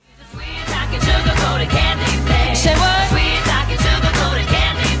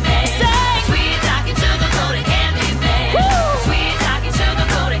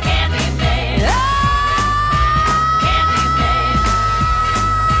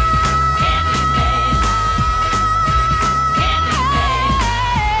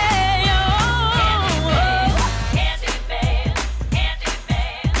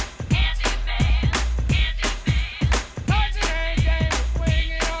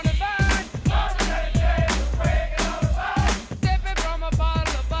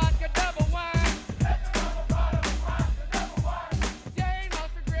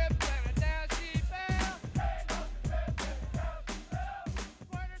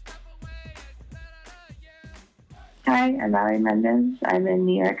Hi, I'm Mendez. I'm in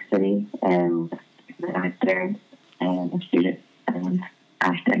New York City, and I'm an actor and a student in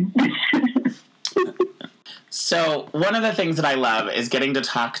acting. So one of the things that I love is getting to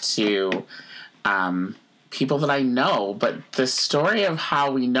talk to people that I know, but the story of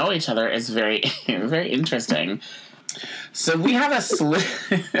how we know each other is very, very interesting. So we have a slew...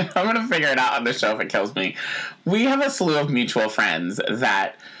 I'm going to figure it out on the show if it kills me. We have a slew of mutual friends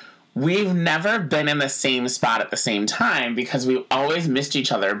that we've never been in the same spot at the same time because we've always missed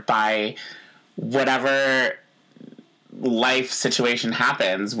each other by whatever life situation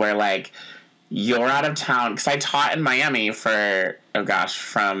happens where, like, you're out of town. Because I taught in Miami for,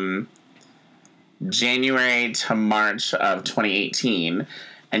 from January to March of 2018,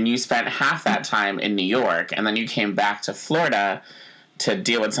 and you spent half that time in New York, and then you came back to Florida to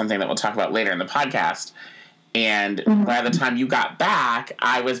deal with something that we'll talk about later in the podcast. And by the time you got back,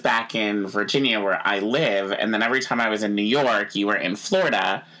 I was back in Virginia where I live, and then every time I was in New York, you were in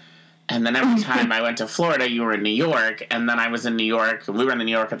Florida, and then every time I went to Florida, you were in New York, and then I was in New York, and we were in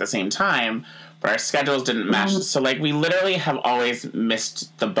New York at the same time, but our schedules didn't mesh. So, like, we literally have always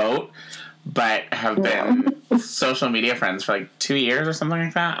missed the boat, but have been social media friends for, like, 2 years or something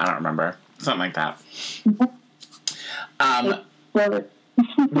like that. I don't remember. Something like that.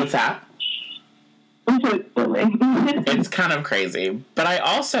 What's that? It's kind of crazy. But I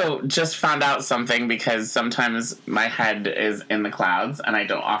also just found out something because sometimes my head is in the clouds and I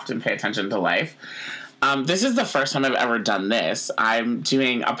don't often pay attention to life. This is the first time I've ever done this. I'm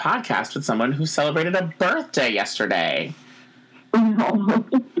doing a podcast with someone who celebrated a birthday yesterday.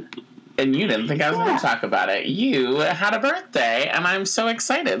 And you didn't think I was going to talk about it. You had a birthday, and I'm so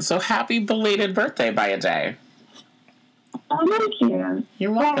excited. So happy belated birthday by a day. Oh, thank you.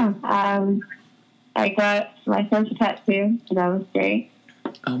 You're welcome. I got my first tattoo, so that was great.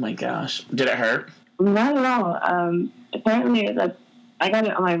 Oh my gosh. Did it hurt? Not at all. Apparently, I got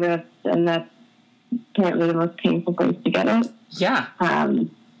it on my wrist, and that's apparently the most painful place to get it. Yeah.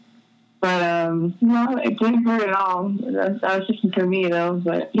 But no, it didn't hurt at all. That was just for me, though,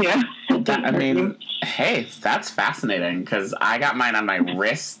 but yeah. Hey, that's fascinating, because I got mine on my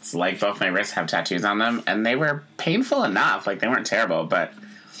wrists, like both my wrists have tattoos on them, and they were painful enough. Like, they weren't terrible, but,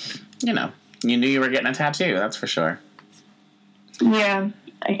 you know, you knew you were getting a tattoo, that's for sure. Yeah,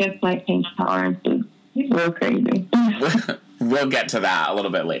 I guess my pain tolerance is a little crazy. We'll get to that a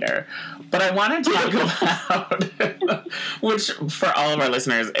little bit later. But I want to talk about, which for all of our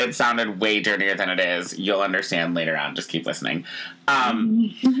listeners, it sounded way dirtier than it is. You'll understand later on. Just keep listening.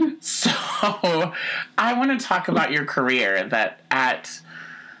 So I want to talk about your career that at,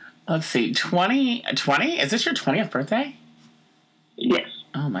 let's see, 20? Is this your 20th birthday? Yes.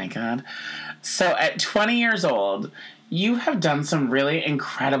 Oh, my God. So at 20 years old, you have done some really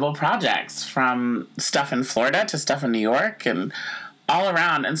incredible projects, from stuff in Florida to stuff in New York and all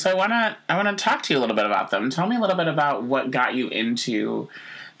around. And so I want to talk to you a little bit about them. Tell me a little bit about what got you into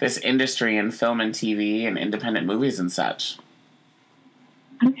this industry in film and TV and independent movies and such.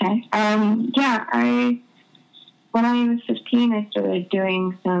 Okay. When I was 15, I started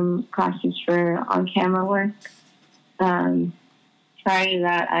doing some classes for on-camera work. Prior to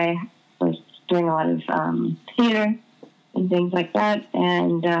that, I was doing a lot of theater and things like that.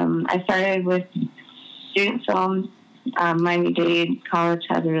 And I started with student films. Miami-Dade College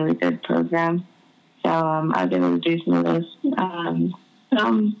has a really good program. So I was able to do some of those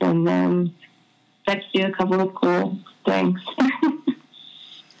films, and then got to do a couple of cool things.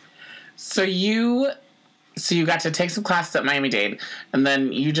 So you got to take some classes at Miami-Dade, and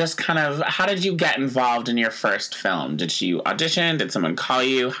then you just kind of, how did you get involved in your first film? Did you audition? Did someone call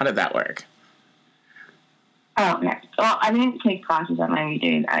you? How did that work? Oh, yeah. Well, I didn't take classes at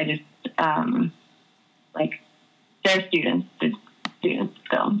Miami-Dade. I just, their students did student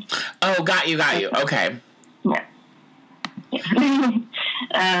films. Oh, got you. Okay. Yeah.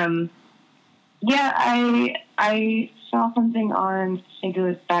 I saw something on, I think it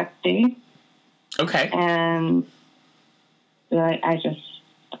was Backstage. Okay. And I just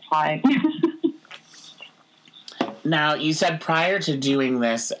applied. Now, you said prior to doing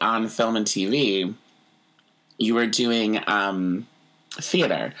this on film and TV, you were doing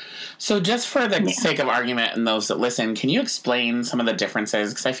theater. So just for the sake of argument and those that listen, can you explain some of the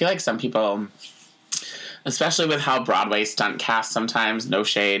differences? Because I feel like some people, especially with how Broadway stunt casts sometimes, no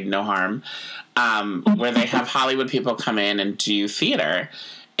shade, no harm, where they have Hollywood people come in and do theater,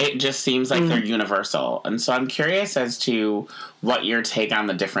 it just seems like they're universal. And so I'm curious as to what your take on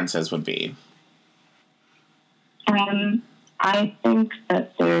the differences would be. I think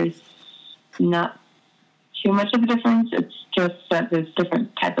that there's not too much of a difference. It's just that there's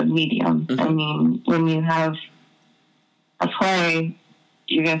different type of medium. I mean, when you have a play,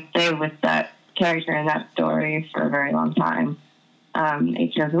 you're going to stay with that character and that story for a very long time,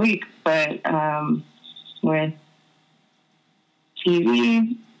 8 shows a week. But with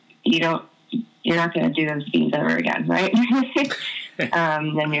TV, you're not going to do those scenes ever again, right?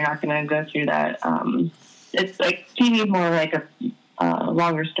 Then you're not going to go through that. It's like TV is more like a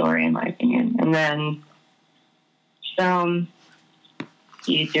longer story, in my opinion. And then film,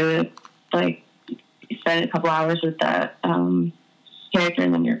 you do it like you spend a couple hours with that character,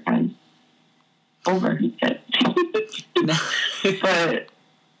 and then you're kind of over it. But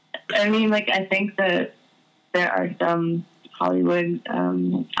I mean, like, I think that there are some Hollywood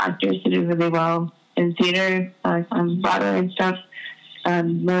actors who do really well in theater, on Broadway and stuff,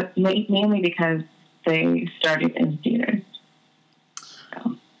 mainly because they started in theater.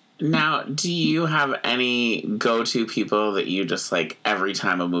 So. Now, do you have any go-to people that you just, like, every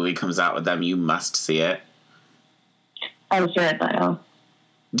time a movie comes out with them, you must see it? Oh, Jared Leto.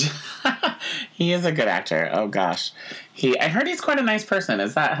 He is a good actor. Oh, gosh. I heard he's quite a nice person.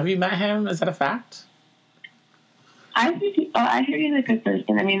 Have you met him? Is that a fact? I heard he's a good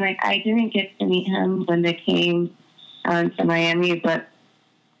person. I mean, like, I didn't get to meet him when they came to Miami, but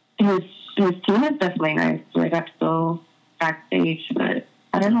his team is definitely nice. So I got to go backstage, but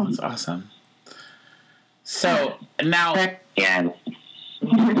I don't know. That's awesome. So, now, yeah.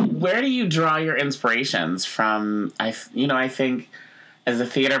 Where do you draw your inspirations from? I think as a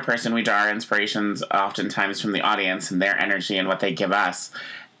theater person, we draw our inspirations oftentimes from the audience and their energy and what they give us.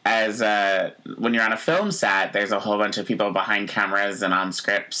 When you're on a film set, there's a whole bunch of people behind cameras and on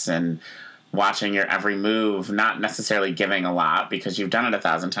scripts and watching your every move, not necessarily giving a lot because you've done it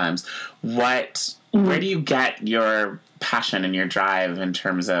 1,000 times. Where do you get your passion and your drive in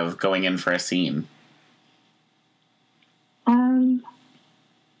terms of going in for a scene?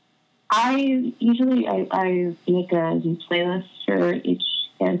 I usually make a playlist for each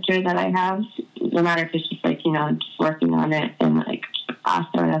character that I have, no matter if it's just like, just working on it in like class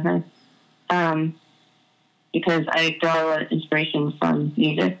or whatever. Because I draw a lot of inspiration from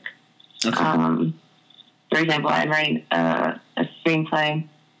music. Okay. For example, I write a screenplay,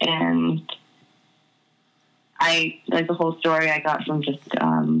 and the whole story I got from just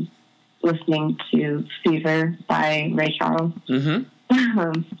listening to Fever by Ray Charles.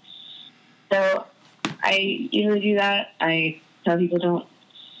 Mm-hmm. So I usually do that. I tell people don't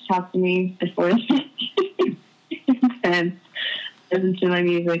talk to me before and listen to my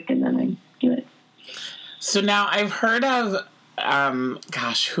music, and then I do it. So now I've heard of,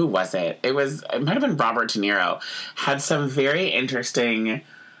 who was it? It might have been Robert De Niro, had some very interesting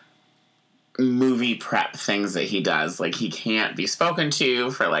movie prep things that he does. Like, he can't be spoken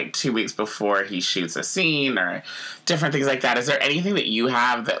to for like 2 weeks before he shoots a scene or different things like that. Is there anything that you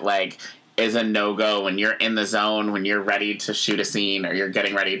have that like is a no-go when you're in the zone, when you're ready to shoot a scene or you're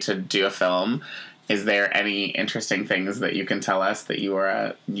getting ready to do a film? Is there any interesting things that you can tell us that you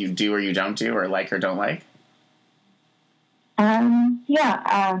do or you don't do, or like or don't like? I'm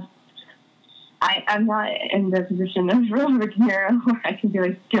not in the position of Robert De Niro where I can be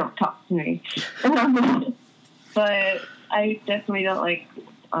like, don't talk to me. But I definitely don't like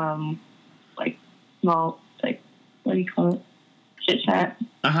small, like, what do you call it? Chit chat.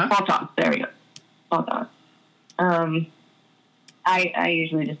 Small talk. There we go. Small talk. I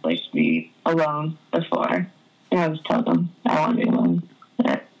usually just like to be alone before. And I just tell them I want to be alone.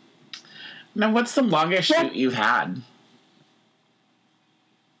 But, now, what's the longest shoot you've had?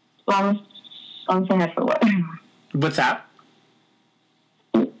 Longest I had for what? What's that?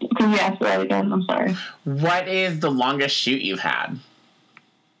 Could you ask that again? I'm sorry. What is the longest shoot you've had?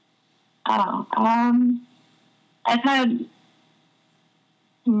 Oh, I've had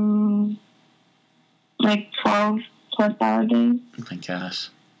like 12+ hour days. Oh my gosh.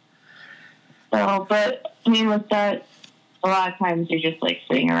 So, but I mean, with that, a lot of times you're just like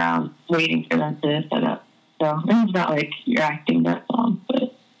sitting around waiting for them to set up. So it's not like you're acting that long,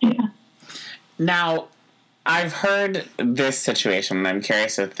 but yeah. Now, I've heard this situation, and I'm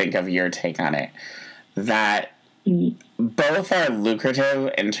curious to think of your take on it, that both are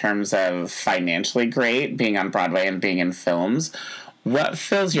lucrative in terms of financially great, being on Broadway and being in films. What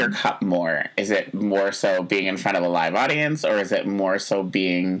fills your cup more? Is it more so being in front of a live audience, or is it more so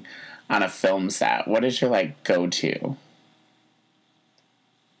being on a film set? What is your, like, go-to?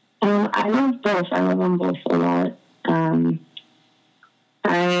 I love both. I love them both a lot.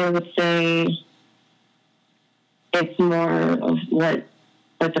 I would say it's more of what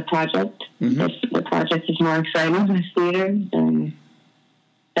the project. Mm-hmm. If the project is more exciting than theater, then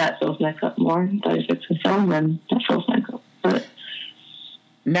that fills my cup more. But if it's a film, then that fills my cup. But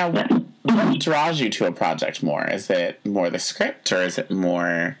now, What draws you to a project more? Is it more the script, or is it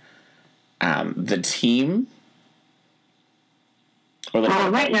more the team? Or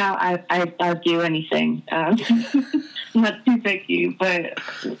right now, I'll do anything. I'm not too picky, but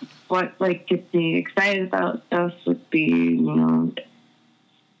what gets me excited about stuff would be,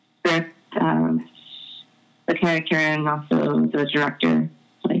 script, the character, and also the director.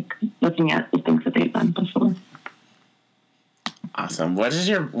 Looking at the things that they've done before. Awesome. What is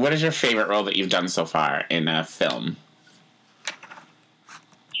your favorite role that you've done so far in a film?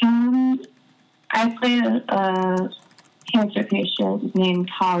 I played a cancer patient named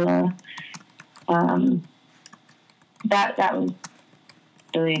Hala. That was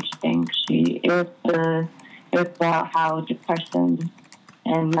really interesting. It was about how depression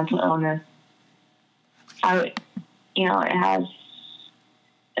and mental illness,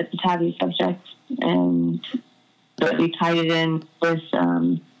 it's a taboo subject, but we tied it in with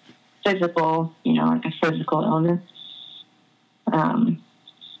physical, a physical illness,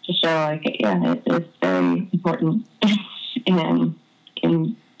 to show it's very important and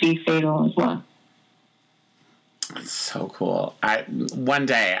can be fatal as well. It's so cool. One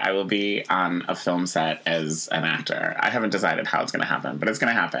day I will be on a film set as an actor. I haven't decided how it's going to happen, but it's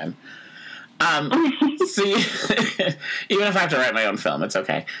going to happen. Even if I have to write my own film, it's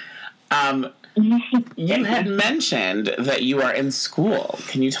okay. You had mentioned that you are in school.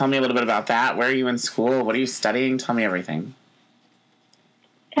 Can you tell me a little bit about that? Where are you in school? What are you studying? Tell me everything.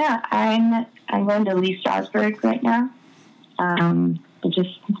 Yeah, I'm going to Lee Strasberg right now.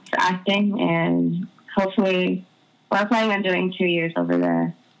 Just acting, and hopefully, I'm planning on doing 2 years over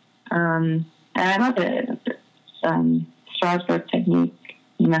there. And I love it. Strasberg technique,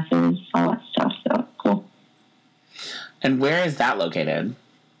 methods, all that stuff. So cool. And where is that located?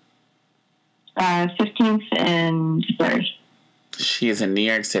 15th and 3rd. She is in New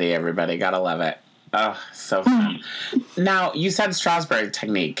York City, everybody. Gotta love it. Oh, so fun. Now, you said Strasberg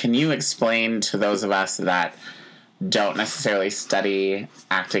technique. Can you explain to those of us that don't necessarily study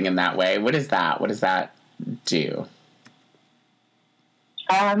acting in that way? What is that? What does that do?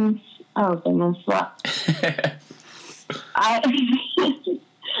 Oh goodness, well, I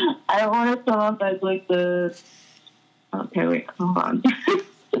don't want to come up as okay, wait, hold on.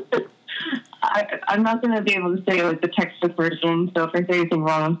 I'm not going to be able to say the textbook version, so if I say anything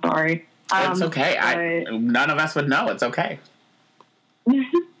wrong, I'm sorry. It's okay. None of us would know. It's okay.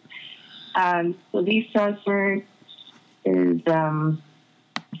 So Lee Strasberg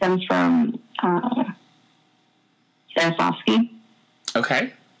comes from Stanislavski.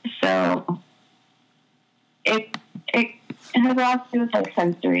 Okay. So it has a lot to do with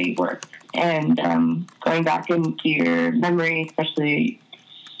sensory work and going back into your memory, especially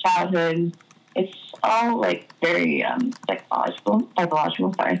childhood. It's all very psychological.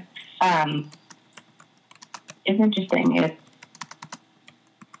 Sorry. It's interesting. It's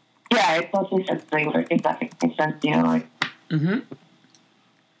also sensory work. If that makes sense, Mm-hmm.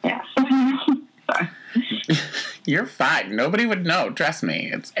 Yeah. Sorry. You're fine. Nobody would know. Trust me.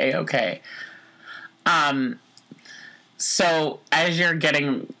 It's A-okay. So as you're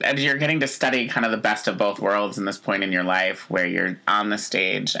getting to study kind of the best of both worlds in this point in your life where you're on the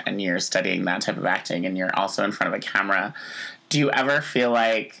stage and you're studying that type of acting and you're also in front of a camera, do you ever feel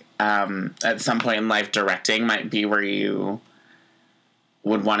like at some point in life directing might be where you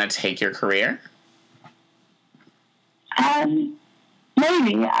would want to take your career?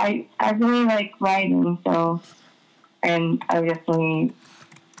 Maybe. I really like writing, and I definitely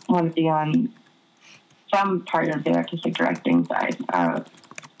want to be on some part of the artistic directing side.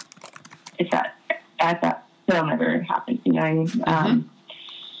 If that film ever happens, you know what I mean? Mm-hmm.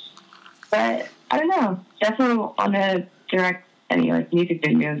 But I don't know. Definitely want to direct any music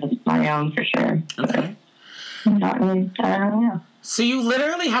videos of my own for sure. Okay. But not really. I don't know. So you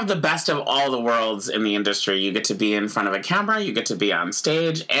literally have the best of all the worlds in the industry. You get to be in front of a camera, you get to be on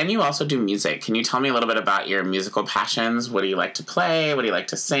stage, and you also do music. Can you tell me a little bit about your musical passions? What do you like to play? What do you like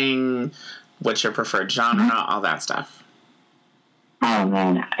to sing? What's your preferred genre? All that stuff. Oh,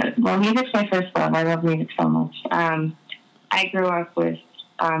 man. Well, music's my first love. I love music so much. I grew up with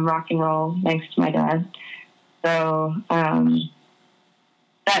rock and roll thanks to my dad. So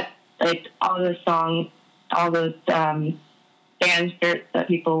that, all the songs, all those band shirts that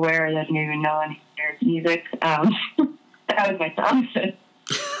people wear that don't even know any music, that was my song.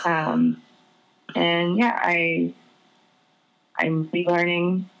 And yeah, I'm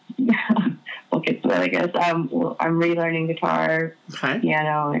relearning. We'll get to that, I guess. I'm relearning guitar,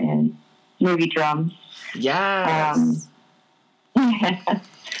 piano, and maybe drums. Yes.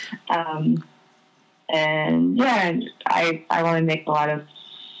 And yeah, I want to make a lot of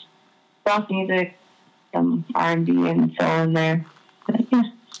soft music, some R&B and soul in there. But, yeah.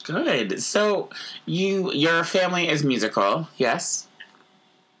 Good. So your family is musical, yes?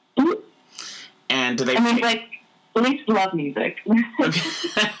 Mm-hmm. And do they? At least love music. Okay.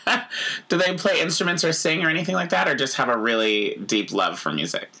 Do they play instruments or sing or anything like that, or just have a really deep love for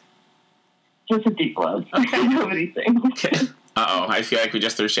music? Just a deep love. Okay. Nobody sings. Okay. Uh-oh, I feel like we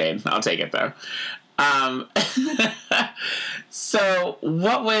just threw shade. I'll take it, though. So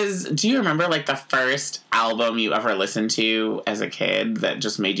do you remember, like, the first album you ever listened to as a kid that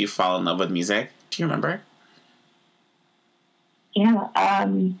just made you fall in love with music? Do you remember? Yeah,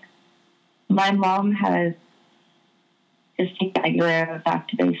 my mom has Christina Aguilera Back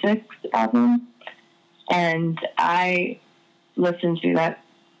to Basics album, and I listen to that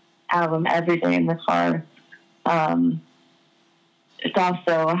album every day in the car. It's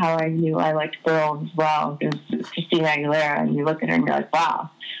also how I knew I liked girls as well, because it's Christina Aguilera, and you look at her and you're like,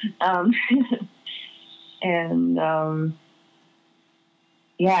 wow.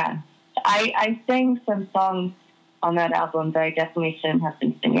 Yeah, I sang some songs on that album that I definitely shouldn't have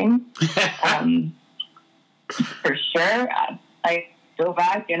been singing. For sure. I go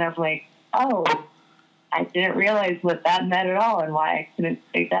back and I'm like, oh, I didn't realize what that meant at all, and why I couldn't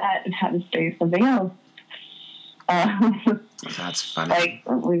say that and had to say something else. That's funny. Like,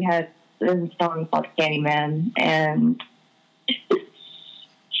 there's a song called Candyman, and it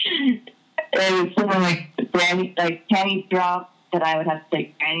was something like Granny, like Penny Drop, that I would have to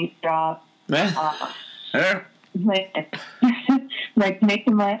say Granny Drop. Like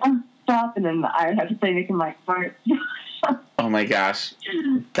making my stop, and then I would have to say making my fart. Oh my gosh.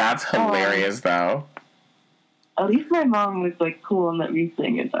 That's hilarious, though. At least my mom was like cool and let me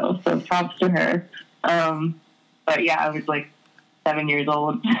sing it, though, so props to her. But yeah, I was like 7 years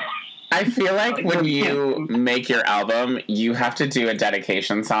old. I feel like when you make your album, you have to do a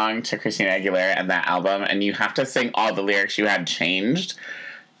dedication song to Christina Aguilera and that album, and you have to sing all the lyrics you had changed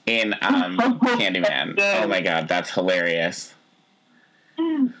in Candyman. Oh my god, that's hilarious.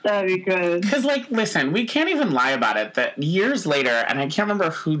 That'd be good. Because, like, listen, we can't even lie about it that years later, and I can't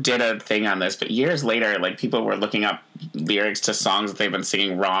remember who did a thing on this, but years later, like, people were looking up lyrics to songs that they've been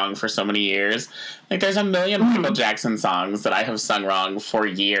singing wrong for so many years. Like, there's a million Michael Jackson songs that I have sung wrong for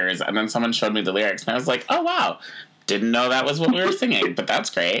years, and then someone showed me the lyrics, and I was like, oh, wow, didn't know that was what we were singing, but that's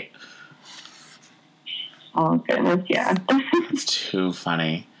great. Oh, goodness, yeah. It's too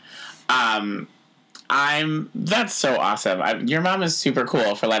funny. That's so awesome. Your mom is super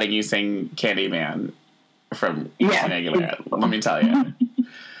cool for letting you sing Candyman from Christina Aguilera. Let me tell you.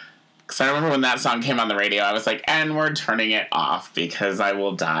 Because I remember when that song came on the radio, I was like, and we're turning it off because I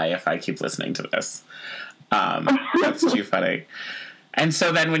will die if I keep listening to this. That's too funny. And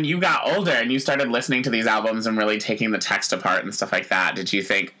so then when you got older and you started listening to these albums and really taking the text apart and stuff like that, did you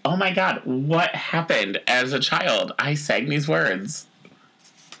think, oh my god, what happened as a child? I sang these words.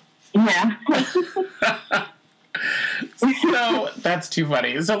 Yeah. So that's too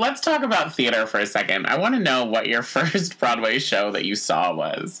funny. So let's talk about theater for a second. I want to know what your first Broadway show that you saw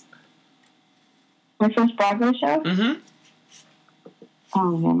was. My first Broadway show? Mm-hmm.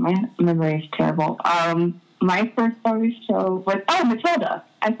 Oh man, my memory is terrible. My first Broadway show was Matilda.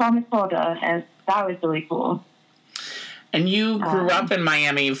 I saw Matilda, and that was really cool. And you grew up in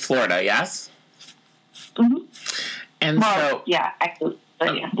Miami, Florida, yes? Mm-hmm. And yeah, actually.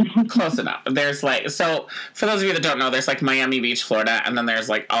 Yeah. Close enough. There's so for those of you that don't know, there's like Miami Beach, Florida, and then there's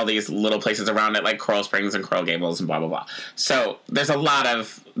like all these little places around it, like Coral Springs and Coral Gables and blah blah blah. So there's a lot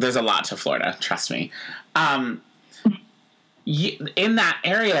to Florida. Trust me. In that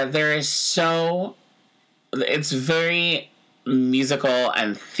area, it's very musical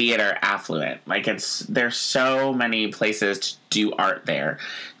and theater affluent. Like there's so many places to do art there.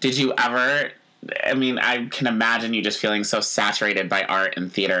 Did you ever? I mean, I can imagine you just feeling so saturated by art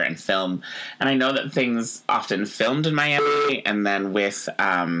and theater and film. And I know that things often filmed in Miami, and then with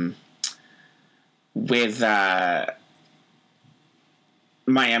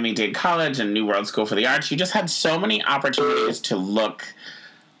Miami-Dade College and New World School for the Arts, you just had so many opportunities to look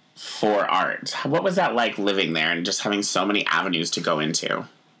for art. What was that like living there and just having so many avenues to go into?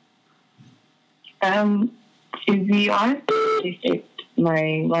 To be honest, it shaped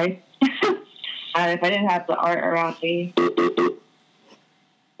my life. If I didn't have the art around me,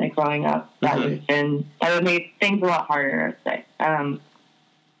 like growing up, that would have made things a lot harder, I'd say.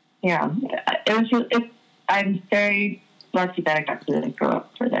 Yeah, I'm very lucky that I got to grow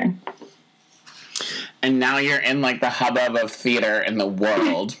up for there. And now you're in like the hubbub of theater in the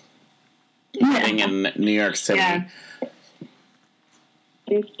world, living in New York City. Yeah.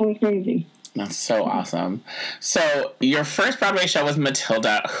 It's so crazy. That's so awesome. So, your first Broadway show was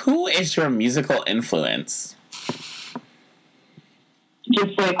Matilda. Who is your musical influence?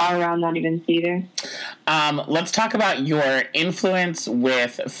 Just like all around, not even theater. Let's talk about your influence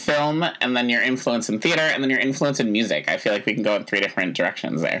with film, and then your influence in theater, and then your influence in music. I feel like we can go in 3 different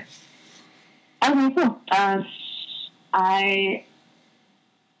directions there. Okay, cool. I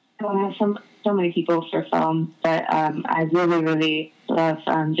have so many people for film, but I really, really love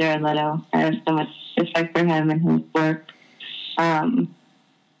Jared Leto. I have so much respect for him and his work.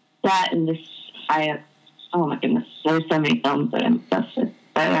 That and this, oh my goodness, there's so many films that I'm obsessed with.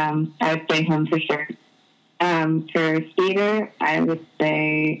 But I would say him for sure. For theater, I would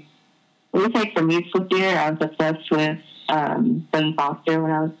say, for musical theater, I was obsessed with Ben Foster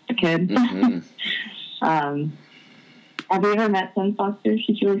when I was a kid. Mm-hmm. Have you ever met Ben Foster?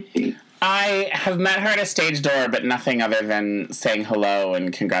 She's really sweet. I have met her at a stage door, but nothing other than saying hello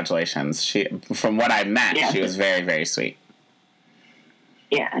and congratulations. From what I met, she was very, very sweet.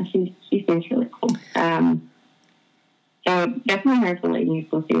 Yeah, she seems really cool. So definitely her for like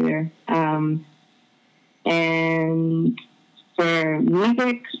musical theater. And for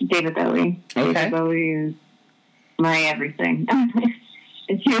music, David Bowie. Okay. David Bowie is my everything.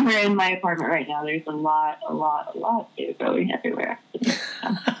 If you were in my apartment right now, there's a lot of David Bowie everywhere.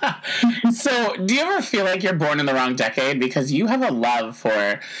 So, do you ever feel like you're born in the wrong decade? Because you have a love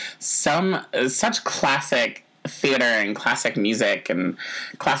for such classic theater and classic music and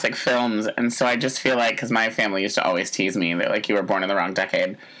classic films, and so I just feel like, because my family used to always tease me that like you were born in the wrong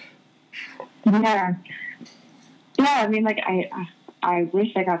decade. Yeah. I mean, like I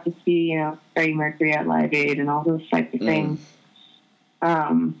wish I got to see Freddie Mercury at Live Aid and all those types of things.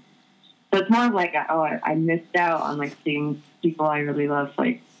 So it's more of like I missed out on like seeing people I really love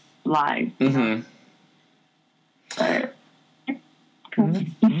like live. Mm-hmm. But,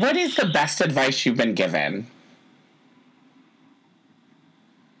 what is the best advice you've been given?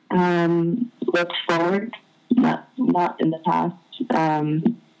 Look forward, not in the past.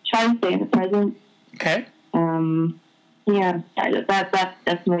 Try to stay in the present. Okay. Yeah, that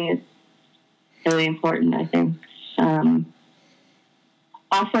definitely is really important, I think.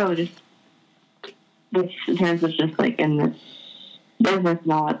 Also, just in terms of just like in this business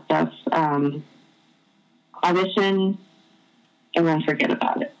and all that stuff, audition and then forget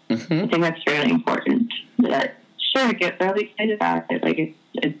about it. Mm-hmm. I think that's really important. Sure, get really excited about it. Like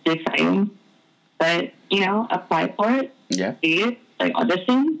it's exciting, but apply for it. Yeah. See it, like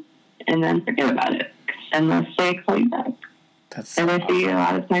audition, and then forget about it. And let's say call you back. And I see a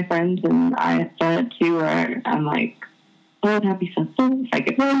lot of my friends, and I have done it too, where I'm like, oh, that'd be so fun if I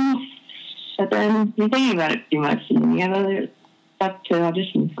could win. But then you're thinking about it too much, and you have other stuff to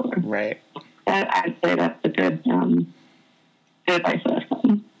audition for. Right. I'd say that's a good advice for us.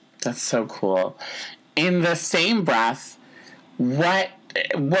 That's so cool. In the same breath, what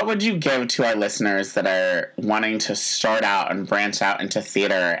would you give to our listeners that are wanting to start out and branch out into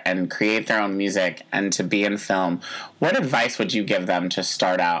theater and create their own music and to be in film? What advice would you give them to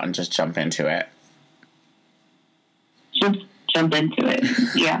start out and just jump into it? Just jump into it.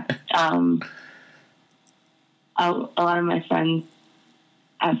 Yeah. A lot of my friends,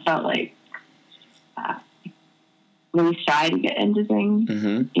 I felt like really shy to get into things,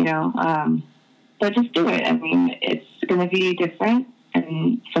 mm-hmm. But just do it. I mean, it's going to be different,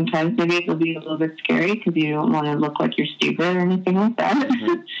 and sometimes maybe it'll be a little bit scary because you don't want to look like you're stupid or anything like that.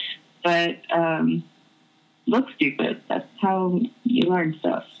 Mm-hmm. But look stupid. That's how you learn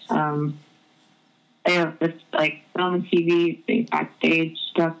stuff. This like film and TV,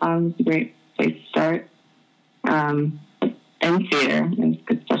 backstage.com is a great place to start. And theater, there's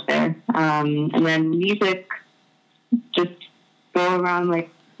good stuff there. And then music, just go around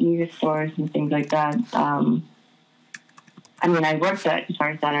like music stores and things like that. I mean, I worked at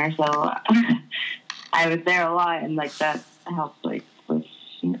Guitar Center, so I was there a lot, and like that helped like with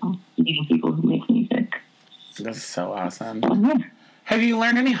meeting people who make music. That's so awesome. Yeah. Have you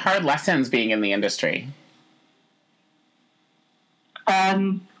learned any hard lessons being in the industry?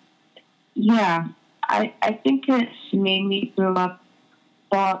 Yeah. I think it made me grow up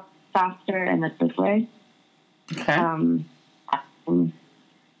a lot faster in a good way. Okay.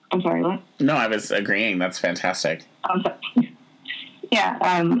 I'm sorry, what? No, I was agreeing. That's fantastic.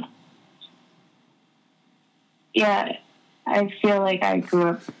 Yeah. Yeah, I feel like I grew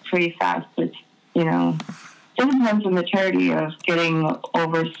up pretty fast with, sometimes the maturity of getting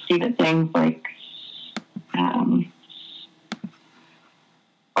over stupid things like,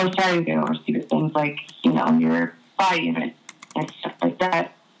 or starting to get over stupid things like, your body image and stuff like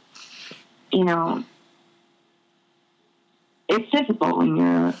that. It's difficult when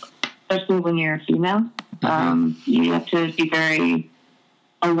you're especially when you're a female. You have to be very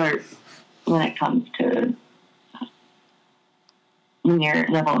alert when it comes to when you're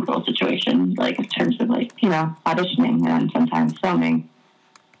in a vulnerable situation, like in terms of like, auditioning and sometimes filming.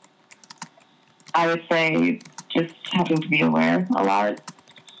 I would say just having to be aware a lot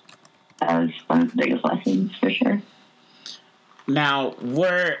is one of the biggest lessons for sure. Now,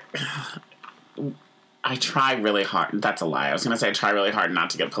 I try really hard. That's a lie. I was going to say I try really hard not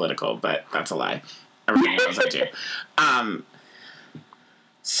to get political, but that's a lie. Everybody knows I do.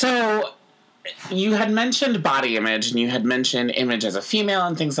 So you had mentioned body image, and you had mentioned image as a female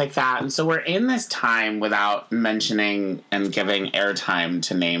and things like that. And so we're in this time without mentioning and giving airtime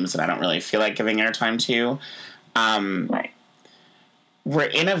to names that I don't really feel like giving airtime to. Right. We're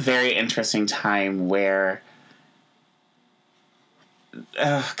in a very interesting time where,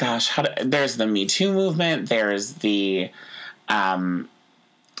 there's the Me Too movement. There's there's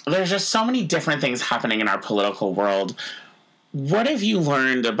just so many different things happening in our political world. What have you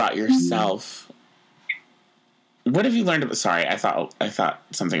learned about yourself? What have you learned about... Sorry, I thought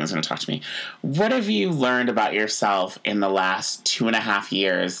something was going to talk to me. What have you learned about yourself in the last 2.5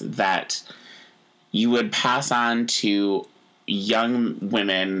 years that you would pass on to young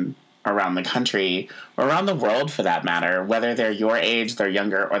women around the country, or around the world for that matter, whether they're your age, they're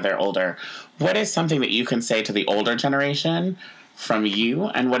younger, or they're older? What is something that you can say to the older generation from you,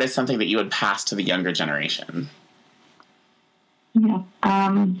 and what is something that you would pass to the younger generation? Yeah.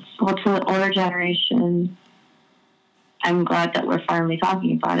 Well, to the older generation, I'm glad that we're finally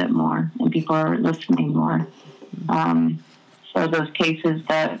talking about it more and people are listening more. So those cases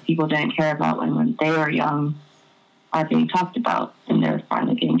that people didn't care about when they were young are being talked about, and they're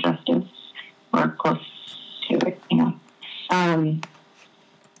finally getting justice or close to it,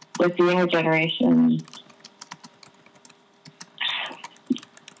 With the younger generation,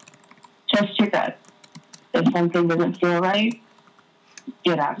 just your gut. If something doesn't feel right,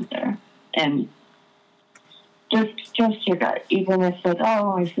 get out of there. And just your gut. Even if it's,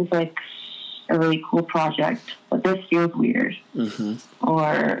 this is like a really cool project, but this feels weird. Mm-hmm.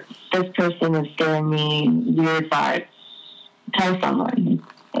 Or this person is giving me weird vibes. Tell someone.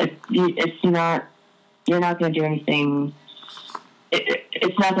 It's not, you're not going to do anything.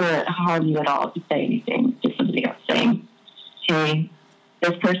 It's not going to harm you at all to say anything to somebody else saying, hey,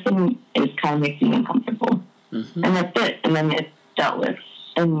 this person is kind of making me uncomfortable. Mm-hmm. And that's it. And then it's dealt with.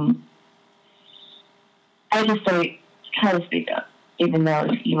 And I just say, try to speak up, even though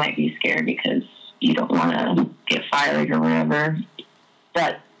you might be scared because you don't want to get fired or whatever.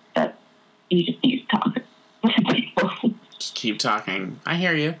 That you just need to talk to people. Just keep talking. I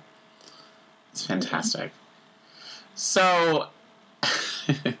hear you. It's fantastic. So,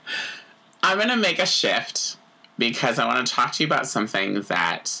 I'm going to make a shift because I want to talk to you about something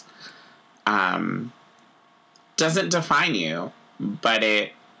that doesn't define you, but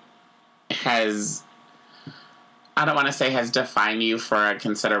it has... I don't want to say has defined you for a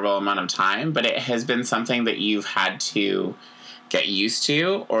considerable amount of time, but it has been something that you've had to get used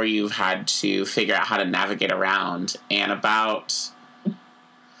to, or you've had to figure out how to navigate around. And about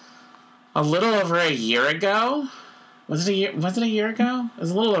a little over a year ago, was it a year ago? It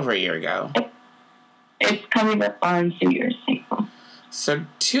was a little over a year ago. It's coming up on 2 years. So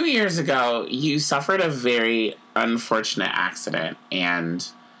 2 years ago, you suffered a very unfortunate accident, and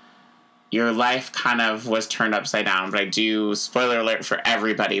your life kind of was turned upside down. But I do, spoiler alert for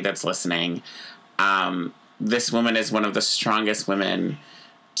everybody that's listening, this woman is one of the strongest women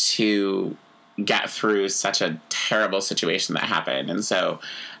to get through such a terrible situation that happened. And so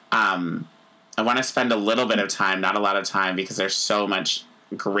I want to spend a little bit of time, not a lot of time, because there's so much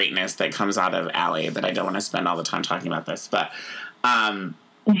greatness that comes out of Allie that I don't want to spend all the time talking about this. But I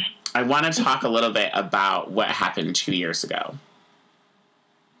want to talk a little bit about what happened 2 years ago.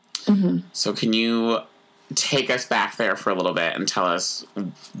 Mm-hmm. So can you take us back there for a little bit and tell us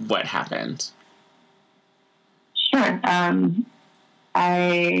what happened? Sure.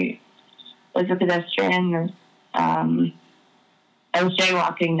 I was a pedestrian. I was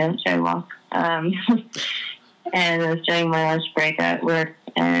jaywalking, don't jaywalk. And I was during my lunch break at work,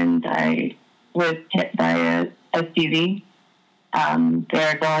 and I was hit by a SUV.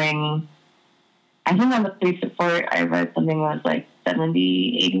 They're going, I think on the police report, I read something that was like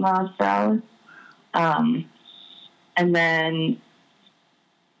 70, 80 miles per hour. And then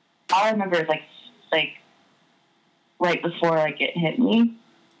all I remember is like right before it hit me,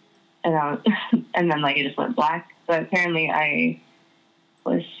 and and then it just went black. But apparently I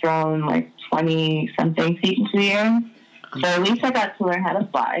was thrown 20 something feet into the air. So at least I got to learn how to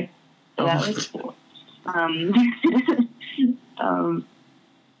fly. So that was cool.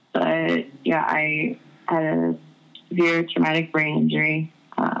 But yeah, I had a severe traumatic brain injury.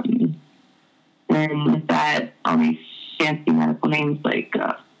 And with that, all these fancy medical names like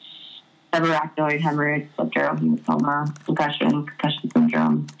subarachnoid hemorrhage, subdural hematoma, concussion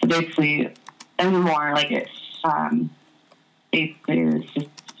syndrome. So basically, and more like it's basically it's just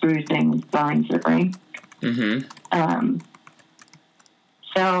bruising, swelling to the brain. Mm-hmm.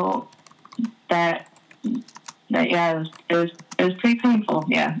 So that yeah, it was pretty painful.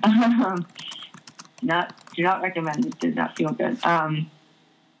 Yeah, do not recommend. It did not feel good.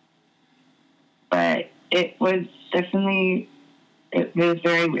 But it was definitely, it was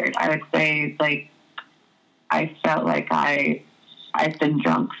very weird. I would say, like, I felt like I've been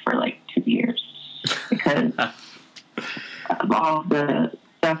drunk for like 2 years because of all the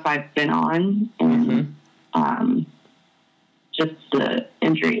stuff I've been on, and just the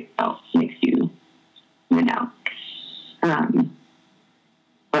injury itself makes you out.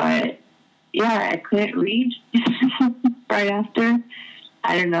 But yeah, I couldn't read right after.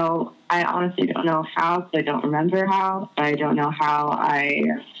 I don't know. I honestly don't know how, so I don't remember how. I don't know how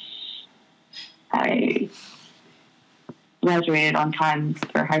I graduated on time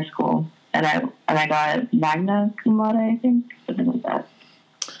for high school, and I got magna cum laude, I think, something like that.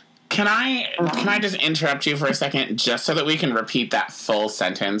 Can I just interrupt you for a second, just so that we can repeat that full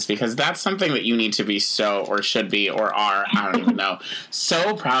sentence, because that's something that you need to be so, or should be, or are, I don't even know,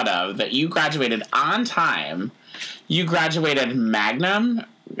 so proud of, that you graduated on time. You graduated magnum.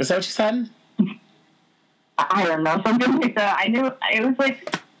 Is that what you said? I don't know, something like that. I knew it was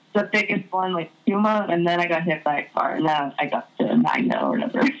like the biggest one, like Summa, and then I got hit by a car, and then I got to Magna or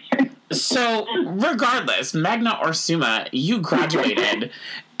whatever. So, regardless, Magna or Summa, you graduated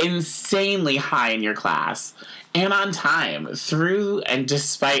insanely high in your class and on time through and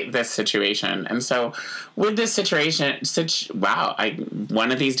despite this situation. And so, with this situation,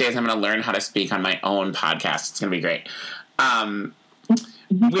 one of these days I'm going to learn how to speak on my own podcast. It's going to be great.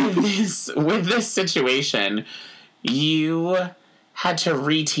 With this situation, you had to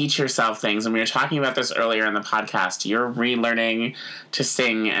reteach yourself things, and we were talking about this earlier in the podcast. You're relearning to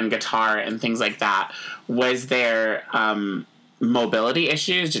sing and guitar and things like that. Was there mobility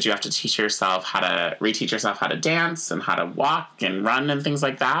issues? Did you have to reteach yourself how to dance and how to walk and run and things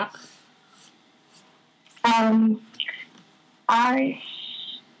like that? I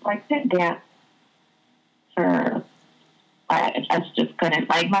couldn't dance for. I just couldn't.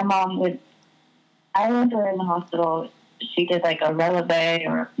 Like, my mom would. I remember in the hospital, she did like a releve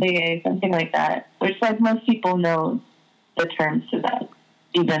or a plie, something like that, which, like, most people know the terms to that.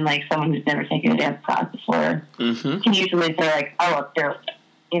 Even like someone who's never taken a dance class before can usually say like, "Oh, up there,"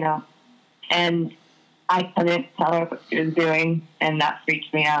 And I couldn't tell her what she was doing, and that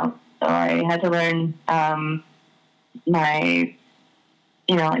freaked me out. So I had to learn my,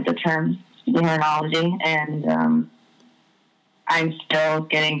 like the terms, the terminology, and I'm still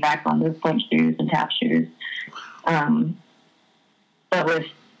getting back on those point shoes and tap shoes. But with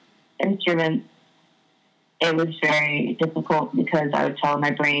instruments, it was very difficult because I would tell my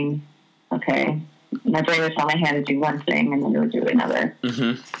brain, okay, my brain would tell my hand to do one thing and then it would do another.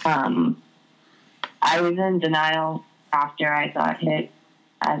 I was in denial after I got hit,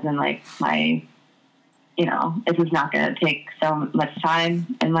 as in like my, this is not going to take so much time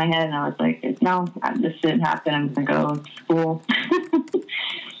in my head. And I was like, no, this shouldn't happen. I'm going to go to school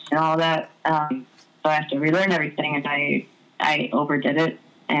and all that. So I have to relearn everything, and I overdid it,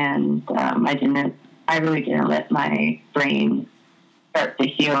 and I really didn't let my brain start to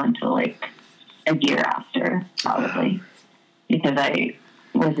heal until like a year after, probably, because I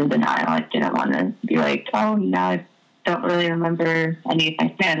was in denial. I didn't want to be like, oh, now I don't really remember any of my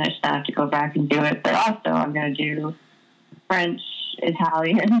Spanish, so I have to go back and do it. But also, I'm going to do French,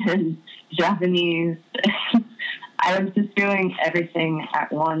 Italian, and Japanese. I was just doing everything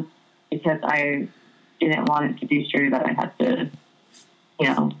at once because I didn't want it to be sure that I had to, be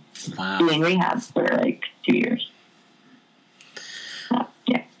in rehab for like 2 years.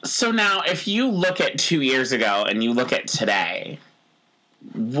 Yeah. So now, if you look at 2 years ago and you look at today,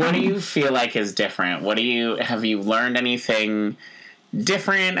 what do you feel like is different? Have you learned anything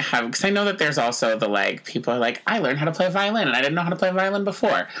different? Because I know that there's also people are like, I learned how to play violin and I didn't know how to play violin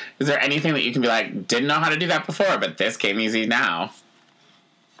before. Is there anything that you can be like, didn't know how to do that before, but this came easy now?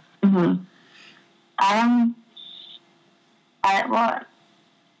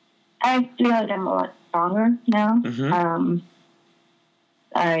 I feel like I'm a lot stronger now.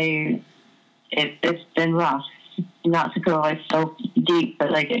 It's been rough. Not to go like so deep,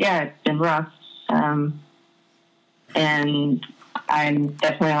 but it's been rough. And I'm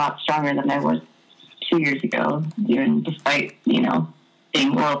definitely a lot stronger than I was 2 years ago, even despite, being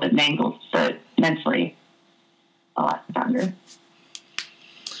a little bit mangled, but mentally a lot stronger.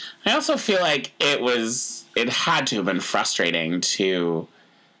 I also feel like it had to have been frustrating to.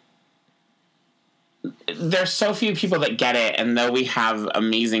 There's so few people that get it, and though we have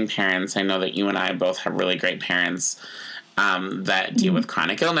amazing parents, I know that you and I both have really great parents that deal with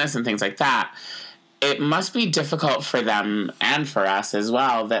chronic illness and things like that. It must be difficult for them and for us as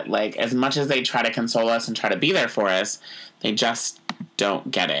well that, like, as much as they try to console us and try to be there for us, they just don't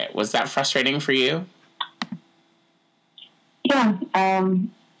get it. Was that frustrating for you? Yeah.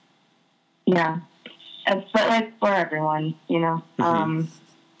 Yeah. It's like for everyone, you know. Mm-hmm.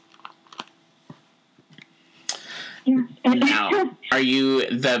 Yeah. Now, are you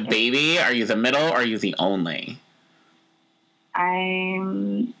the baby? Are you the middle? Or are you the only?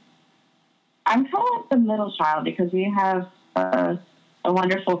 I'm kind of like the middle child because we have a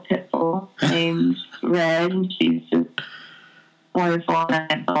wonderful pit bull named Red, and she's just wonderful, and I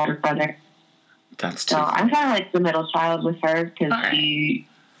have an older brother. That's so I'm kind of like the middle child with her because she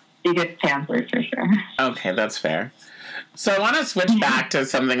gets pampered for sure. Okay, that's fair. So I want to switch back to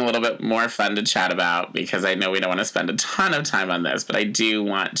something a little bit more fun to chat about because I know we don't want to spend a ton of time on this, but I do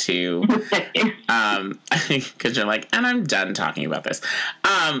want to, because you're like, and I'm done talking about this.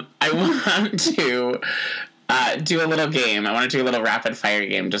 I want to do a little game. I want to do a little rapid fire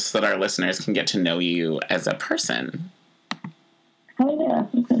game just so that our listeners can get to know you as a person. Oh, yeah.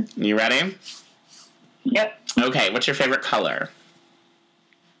 Okay. You ready? Yep. Okay, what's your favorite color?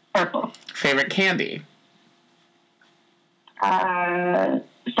 Purple. Favorite candy? Sour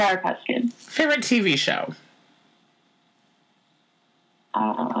Patch Kids. Favorite TV show?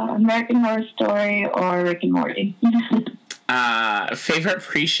 American Horror Story or Rick and Morty. Favorite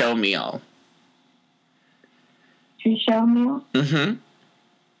pre-show meal? Pre-show meal? Mm-hmm.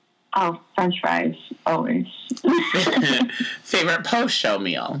 Oh, French fries, always. Favorite post-show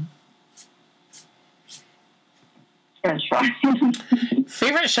meal? French fries.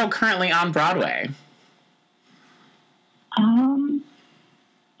 Favorite show currently on Broadway? Oh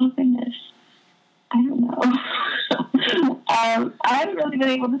goodness. I don't know. I haven't really been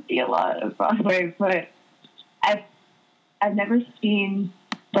able to see a lot of Broadway, but I've never seen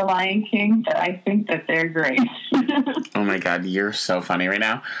The Lion King, but I think that they're great. Oh my god, you're so funny right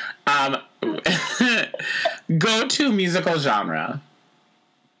now. Go to musical genre.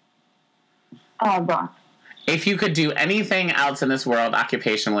 Rock. If you could do anything else in this world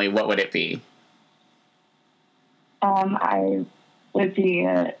occupationally, what would it be? I would be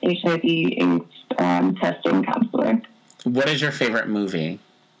a HIV/AIDS testing counselor. What is your favorite movie?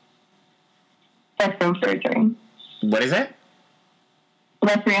 Requiem for a Dream. What is it?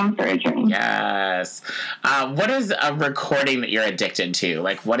 Requiem for a Dream. Yes. What is a recording that you're addicted to?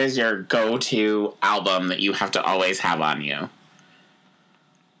 Like, what is your go-to album that you have to always have on you?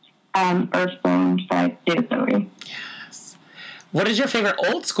 Earth, Wind by David Bowie. Yes. What is your favorite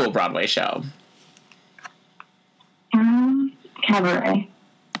old school Broadway show? Cabaret.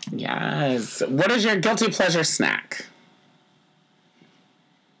 Yes. What is your guilty pleasure snack?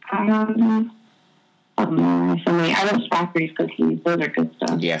 For me, I love Sparky's cookies. Those are good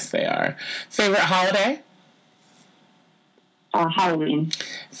stuff. Yes, they are. Favorite holiday? Halloween.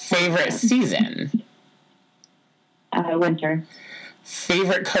 Favorite season? Winter.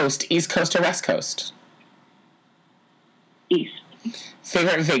 Favorite coast, East Coast or West Coast? East.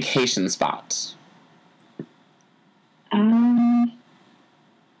 Favorite vacation spot?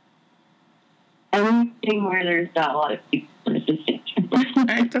 Anything where there's not a lot of people. All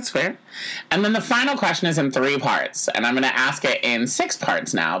right, that's fair. And then the final question is in 3 parts, and I'm going to ask it in 6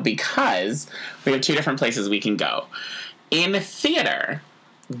 parts now because we have 2 different places we can go. In theater,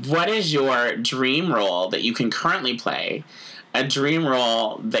 what is your dream role that you can currently play, a dream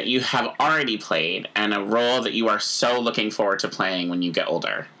role that you have already played, and a role that you are so looking forward to playing when you get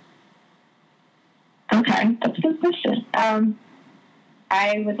older? Okay, that's a good question.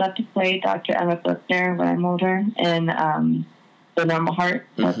 I would love to play Dr. Emma Buchner when I'm older in The Normal Heart.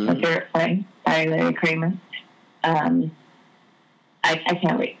 That's my favorite play by Larry Kramer. I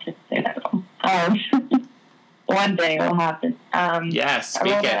can't wait to say that role. One day it will happen. Yes,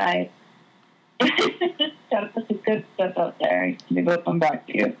 speak it. Gotta put some good stuff out there. Maybe we'll come back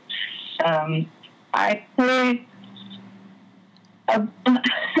to you. I played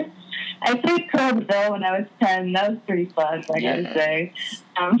I played Curl the Bill when I was 10. That was pretty fun, I gotta say.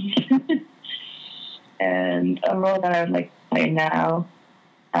 And a role that I would like to play now.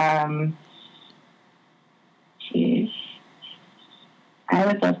 I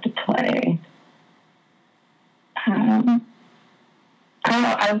would love to play.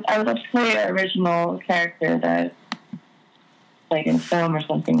 I would love to play an original character that like in film or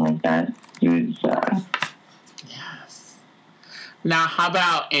something like that. He was, yes. Now, how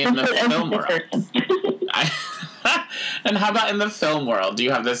about in the film world? And how about in the film world? Do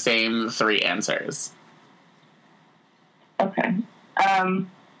you have the same 3 answers? Okay.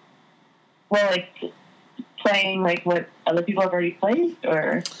 Well, like, playing, like, what other people have already played,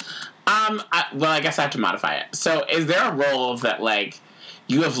 or? I guess I have to modify it. So, is there a role that, like,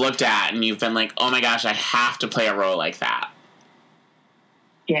 you have looked at and you've been like, oh my gosh, I have to play a role like that?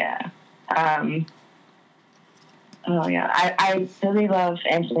 Yeah. Oh, yeah. I really love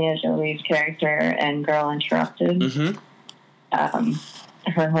Angelina Jolie's character in Girl Interrupted. Mm-hmm.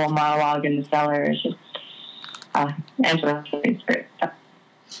 Her whole monologue in the cellar is just... Angelina Jolie's great.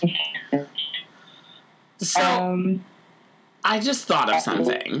 So, I just thought of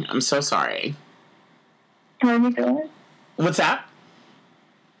something. I'm so sorry. Can we go ahead? What's that?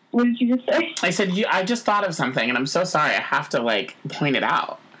 What did you just say? I said, I just thought of something, and I'm so sorry. I have to, like, point it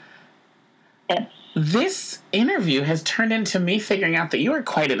out. Yes. This interview has turned into me figuring out that you are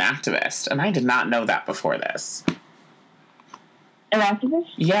quite an activist, and I did not know that before this. An activist?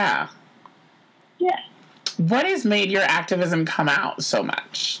 Yeah. Yeah. What has made your activism come out so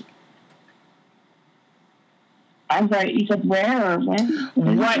much? I'm sorry, you said where or when?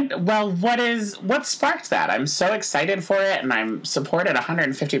 What sparked that? I'm so excited for it, and I'm supported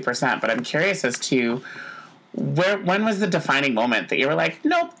 150%, but I'm curious as to when was the defining moment that you were like,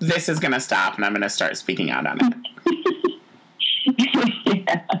 nope, this is going to stop, and I'm going to start speaking out on it?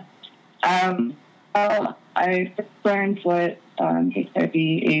 Yeah. Well, I first learned what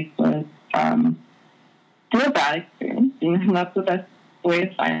HIV/AIDS was through a bad experience, and that's the best way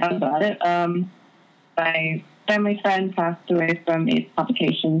to find out about it. My family friend passed away from AIDS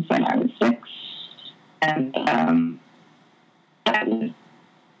complications when I was 6, and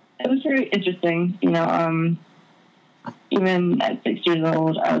it was very interesting. You know, even at 6 years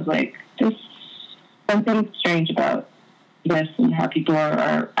old, I was like, there's something strange about this and how people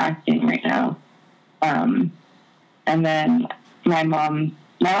are acting right now. And then my mom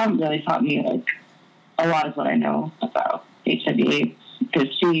really taught me, like, a lot of what I know about HIV/AIDS, because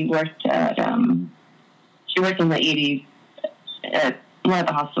she worked in the 80s at one of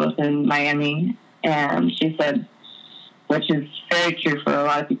the hospitals in Miami, and she said, which is very true for a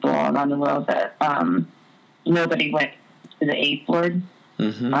lot of people all around the world, that nobody went to the AIDS ward.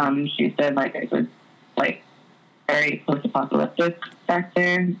 Mm-hmm. She said, like, it was, like, very post-apocalyptic back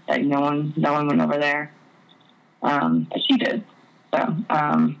there, that no one went over there. But she did. So,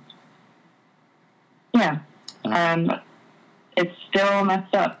 yeah. It's still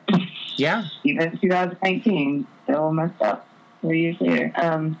messed up. Yeah. Even 2019, still messed up 4 years later.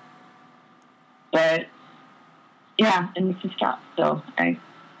 But, yeah, it needs to stop. So I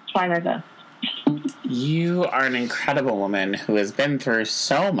try my best. You are an incredible woman who has been through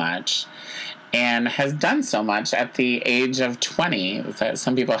so much and has done so much at the age of 20 that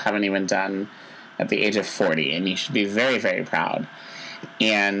some people haven't even done at the age of 40, and you should be very, very proud.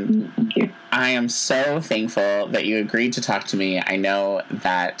 And I am so thankful that you agreed to talk to me. I know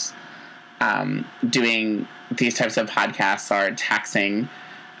that doing these types of podcasts are taxing,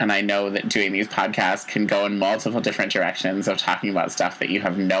 and I know that doing these podcasts can go in multiple different directions of talking about stuff that you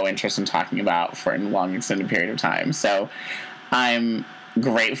have no interest in talking about for a long extended period of time. So I'm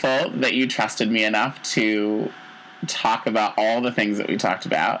grateful that you trusted me enough to talk about all the things that we talked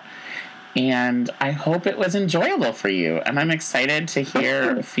about. And I hope it was enjoyable for you. And I'm excited to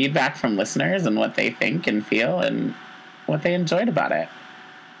hear feedback from listeners and what they think and feel and what they enjoyed about it.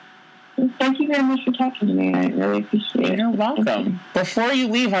 Thank you very much for talking to me. I really appreciate it. You're welcome. Before you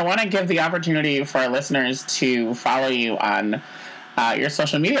leave, I want to give the opportunity for our listeners to follow you on your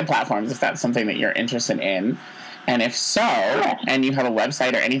social media platforms if that's something that you're interested in. And if so, and you have a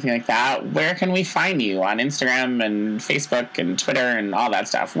website or anything like that, where can we find you on Instagram and Facebook and Twitter and all that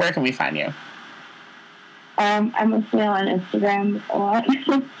stuff? Where can we find you? I'm mostly on Instagram a lot.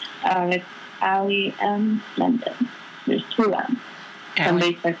 It's Allie M. Mendez. There's 2 M's.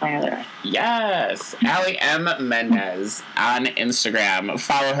 Somebody click my other one. Yes, Allie M. Mendez on Instagram.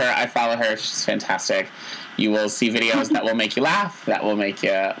 Follow her. I follow her. She's fantastic. You will see videos that will make you laugh, that will make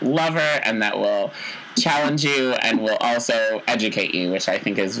you love her, and that will challenge you and will also educate you, which I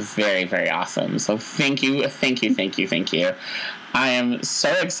think is very, very awesome. So thank you. I am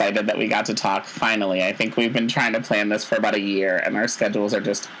so excited that we got to talk finally. I think we've been trying to plan this for about a year, and our schedules are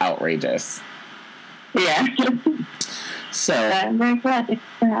just outrageous. Yeah. So I'm very glad. Thanks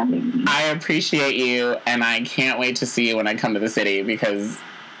for having me. I appreciate you, and I can't wait to see you when I come to the city because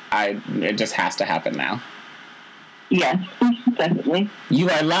it just has to happen now. Yes. definitely. You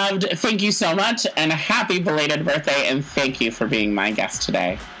are loved. Thank you so much, and a happy belated birthday, and thank you for being my guest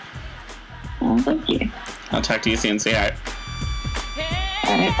today. Oh, thank you. I'll talk to you soon, sweetheart.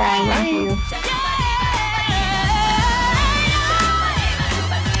 All right, bye. Love you.